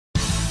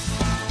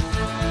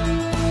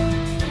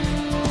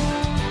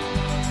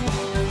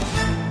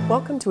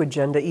Welcome to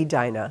Agenda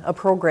Edina, a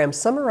program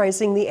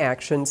summarizing the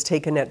actions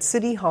taken at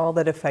City Hall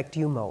that affect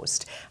you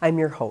most. I'm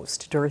your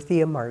host,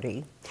 Dorothea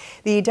Marty.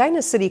 The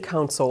Edina City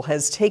Council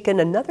has taken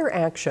another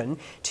action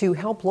to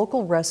help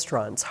local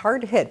restaurants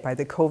hard hit by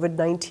the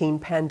COVID-19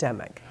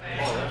 pandemic.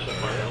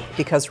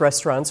 Because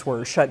restaurants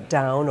were shut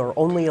down or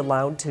only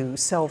allowed to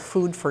sell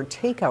food for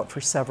takeout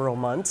for several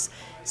months,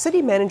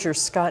 City Manager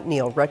Scott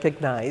Neal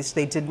recognized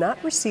they did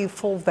not receive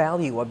full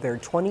value of their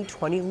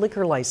 2020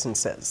 liquor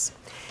licenses.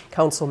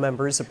 Council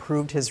members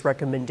approved his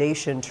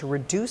recommendation to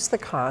reduce the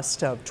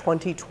cost of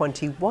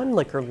 2021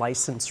 liquor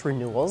license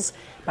renewals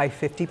by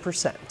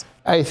 50%.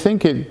 I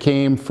think it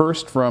came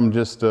first from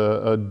just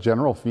a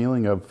general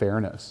feeling of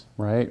fairness,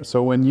 right?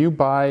 So when you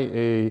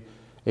buy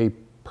a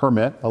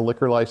permit, a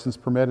liquor license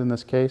permit in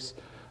this case,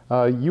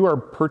 you are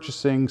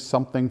purchasing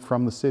something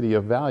from the city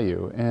of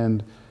value.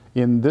 And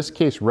in this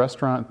case,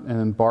 restaurant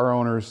and bar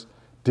owners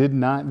did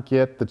not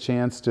get the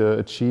chance to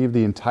achieve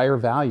the entire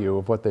value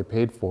of what they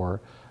paid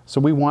for. So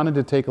we wanted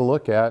to take a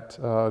look at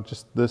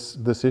just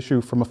this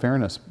issue from a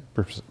fairness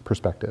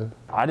perspective.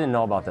 I didn't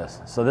know about this,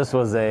 so this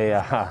was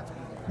a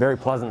very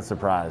pleasant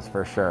surprise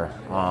for sure.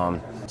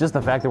 Just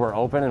the fact that we're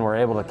open and we're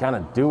able to kind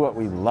of do what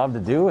we love to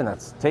do, and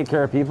that's take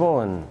care of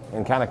people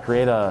and kind of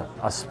create a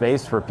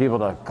space for people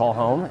to call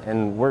home.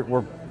 And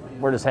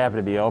we're just happy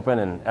to be open,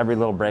 and every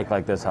little break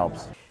like this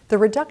helps. The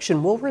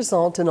reduction will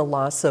result in a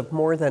loss of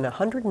more than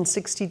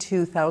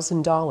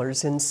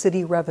 $162,000 in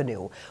city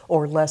revenue,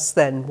 or less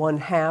than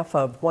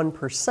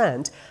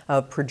 0.5%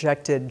 of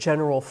projected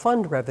general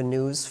fund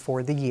revenues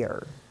for the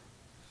year.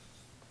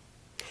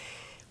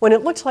 When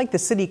it looked like the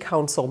City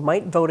Council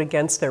might vote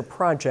against their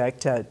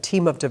project, a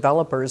team of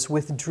developers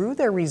withdrew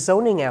their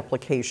rezoning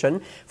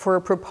application for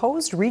a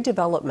proposed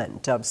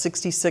redevelopment of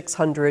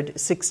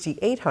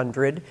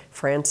 6600-6800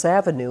 France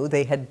Avenue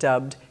they had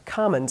dubbed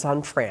Commons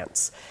on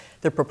France.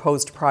 The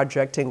proposed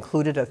project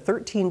included a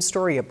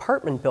 13-story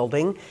apartment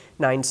building,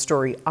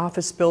 9-story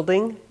office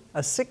building, a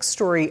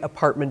 6-story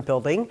apartment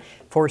building,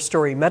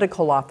 4-story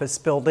medical office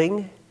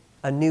building,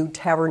 a new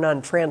Tavern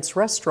on France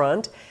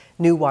restaurant,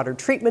 new water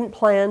treatment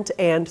plant,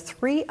 and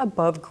 3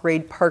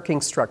 above-grade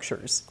parking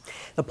structures.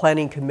 The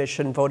Planning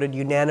Commission voted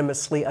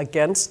unanimously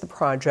against the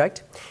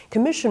project.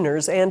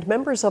 Commissioners and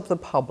members of the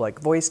public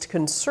voiced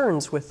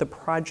concerns with the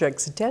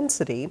project's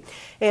density,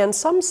 and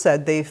some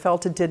said they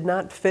felt it did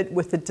not fit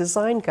with the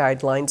design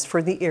guidelines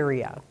for the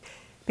area.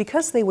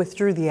 Because they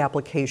withdrew the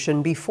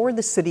application before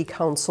the City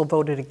Council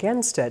voted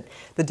against it,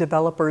 the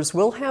developers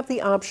will have the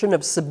option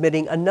of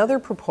submitting another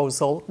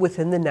proposal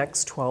within the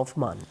next 12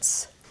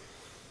 months.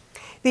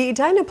 The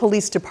Edina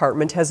Police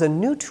Department has a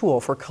new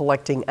tool for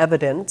collecting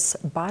evidence: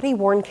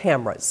 body-worn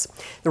cameras.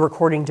 The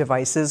recording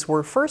devices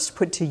were first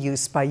put to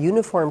use by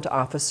uniformed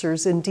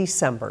officers in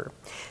December.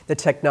 The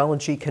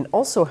technology can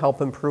also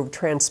help improve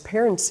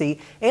transparency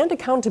and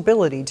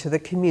accountability to the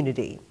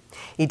community.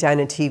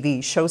 Edina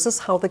TV shows us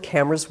how the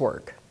cameras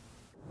work.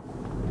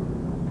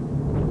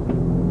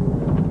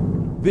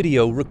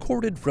 Video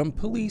recorded from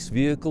police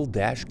vehicle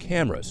dash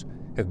cameras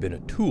have been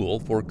a tool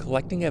for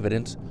collecting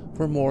evidence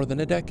for more than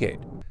a decade.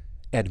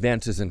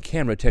 Advances in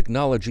camera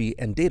technology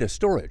and data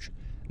storage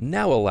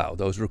now allow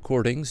those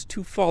recordings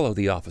to follow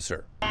the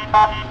officer.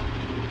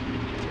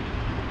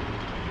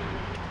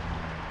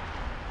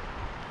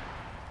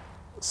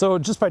 So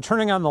just by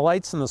turning on the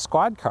lights in the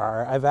squad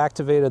car, I've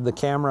activated the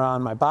camera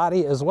on my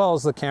body as well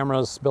as the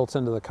cameras built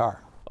into the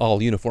car.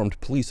 All uniformed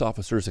police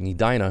officers in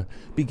Edina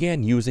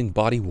began using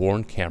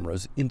body-worn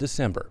cameras in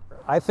December.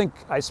 I think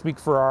I speak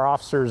for our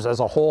officers as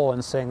a whole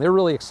in saying they're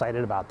really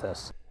excited about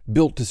this.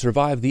 Built to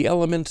survive the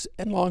elements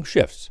and long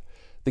shifts,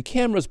 the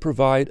cameras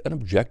provide an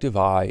objective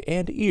eye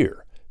and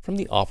ear from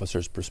the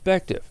officer's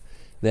perspective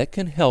that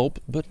can help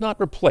but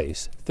not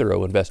replace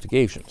thorough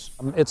investigations.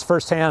 It's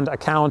firsthand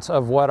account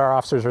of what our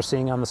officers are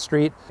seeing on the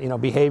street,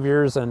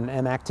 behaviors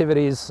and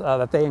activities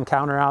that they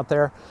encounter out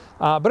there.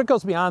 But it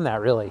goes beyond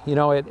that, really.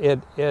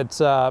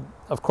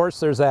 Of course,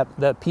 there's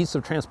that piece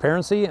of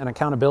transparency and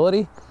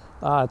accountability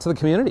to the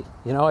community.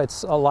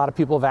 It's a lot of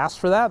people have asked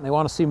for that, and they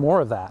want to see more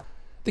of that.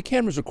 The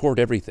cameras record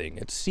everything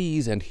it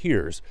sees and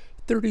hears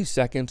 30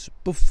 seconds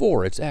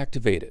before it's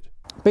activated.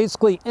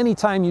 Basically,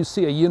 anytime you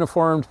see a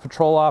uniformed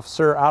patrol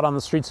officer out on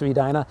the streets of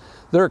Edina,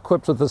 they're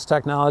equipped with this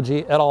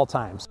technology at all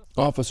times.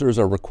 Officers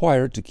are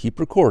required to keep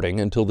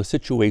recording until the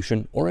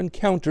situation or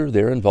encounter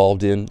they're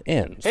involved in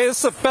ends. Hey,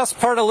 it's the best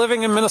part of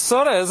living in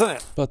Minnesota, isn't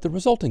it? But the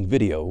resulting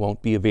video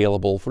won't be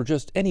available for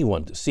just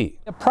anyone to see.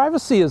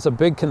 Privacy is a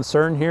big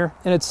concern here,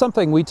 and it's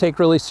something we take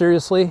really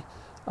seriously.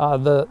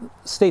 The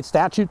state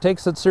statute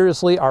takes it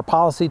seriously. Our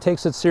policy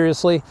takes it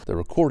seriously. The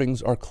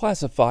recordings are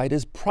classified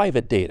as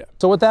private data.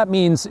 So what that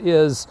means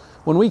is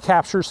when we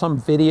capture some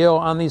video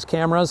on these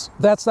cameras,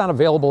 that's not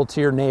available to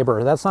your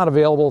neighbor. That's not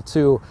available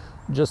to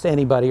just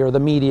anybody or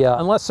the media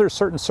unless there's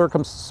certain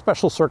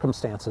special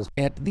circumstances.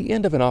 At the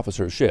end of an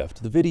officer's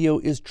shift, the video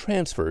is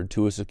transferred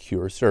to a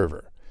secure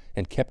server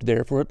and kept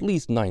there for at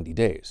least 90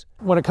 days.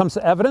 When it comes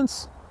to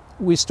evidence,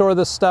 we store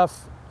this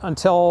stuff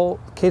until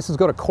cases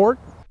go to court.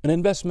 An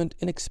investment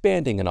in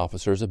expanding an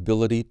officer's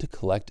ability to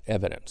collect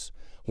evidence,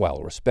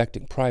 while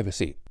respecting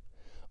privacy.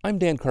 I'm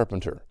Dan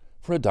Carpenter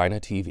for Edina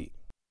TV.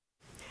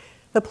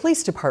 The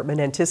police department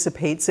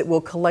anticipates it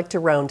will collect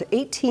around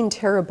 18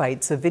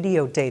 terabytes of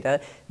video data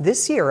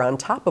this year on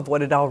top of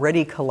what it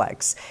already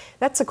collects.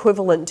 That's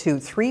equivalent to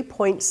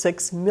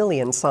 3.6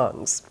 million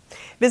songs.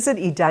 Visit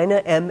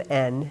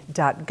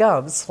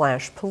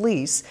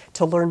edinamn.gov/police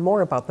to learn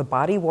more about the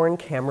body-worn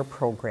camera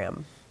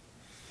program.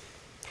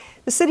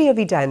 The city of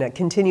Edina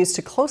continues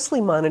to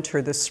closely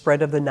monitor the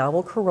spread of the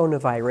novel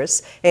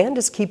coronavirus and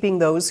is keeping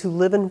those who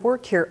live and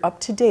work here up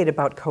to date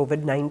about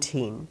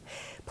COVID-19.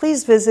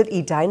 Please visit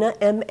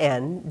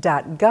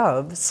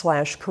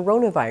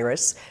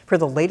edinamn.gov/coronavirus for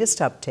the latest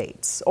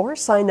updates or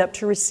sign up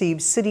to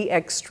receive City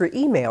Extra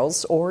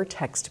emails or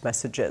text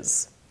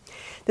messages.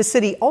 The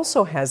city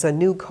also has a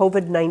new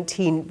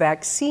COVID-19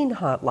 vaccine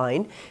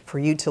hotline for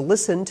you to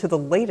listen to the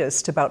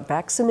latest about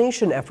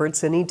vaccination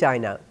efforts in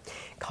Edina.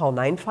 Call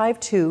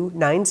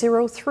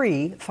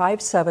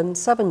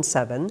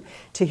 952-903-5777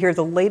 to hear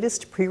the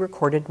latest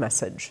pre-recorded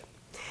message.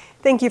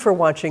 Thank you for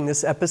watching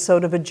this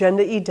episode of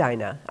Agenda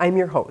Edina. I'm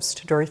your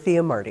host,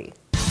 Dorothea Marty.